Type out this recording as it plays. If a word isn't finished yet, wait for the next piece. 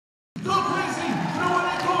Go crazy for the one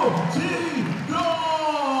I call G.Dot.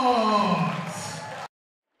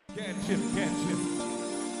 Can't chip, can't chip.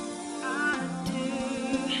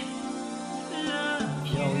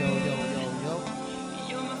 Yo.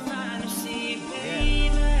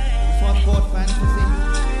 This one's called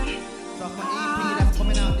Fantasy. It's off my EP that's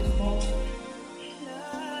coming out this month.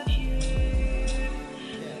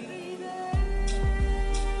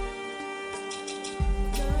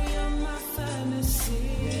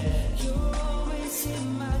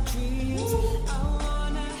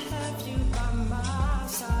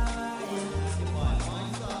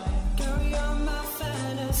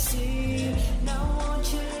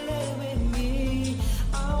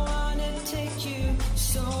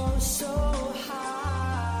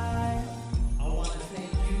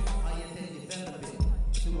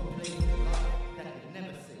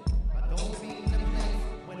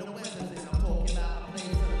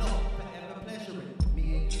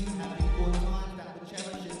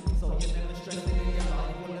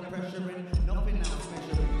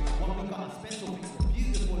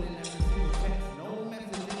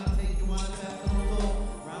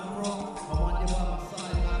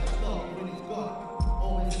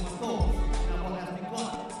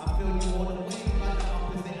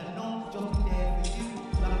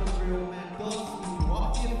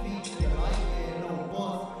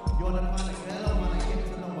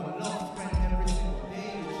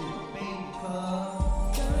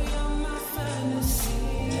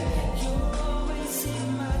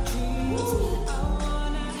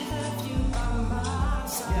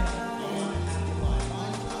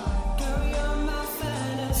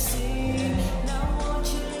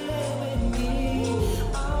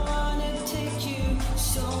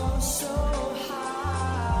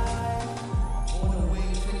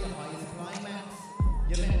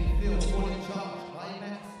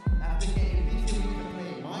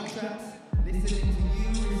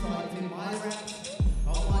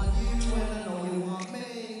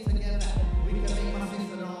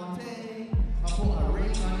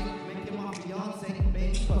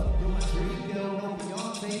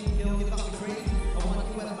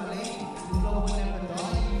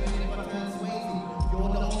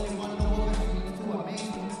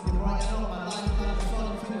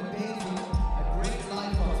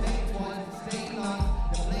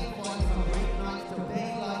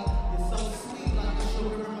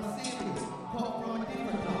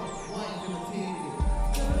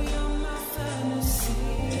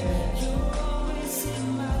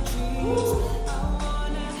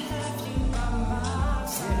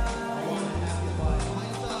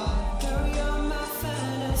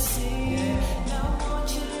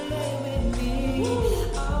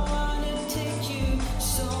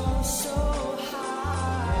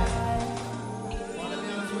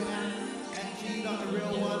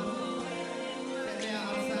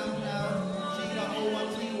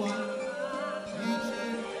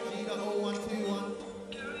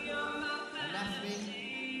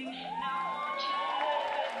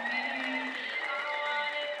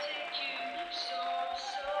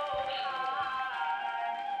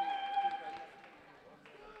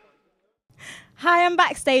 Hi, I'm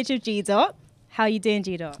backstage with G.Dot. How are you doing,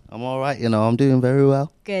 G.Dot? I'm all right, I'm doing very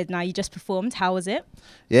well. Good. Now, you just performed. How was it?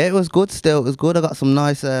 Yeah, it was good still. It was good. I got some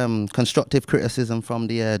nice constructive criticism from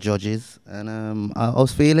the judges, and I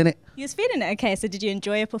was feeling it. You was feeling it? Okay, so did you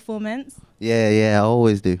enjoy your performance? Yeah, I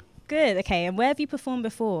always do. Good. Okay, and where have you performed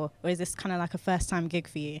before? Or is this kind of like a first-time gig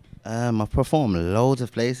for you? I've performed loads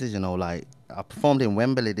of places, like I performed in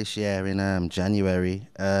Wembley this year in January.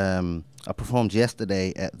 I performed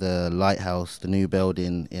yesterday at the Lighthouse, the new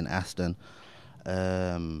building in Aston.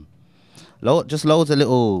 Just loads of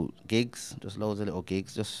little gigs,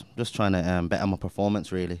 just trying to better my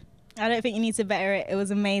performance, really. I don't think you need to better it. It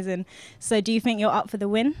was amazing. So do you think you're up for the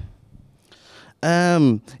win?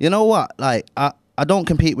 You know what? Like, I don't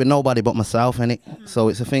compete with nobody but myself, innit? So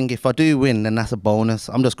it's a thing, if I do win, then that's a bonus.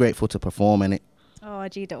 I'm just grateful to perform, innit? Oh,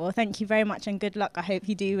 G.Dot, well, thank you very much and good luck. I hope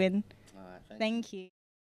you do win. All right, thank you.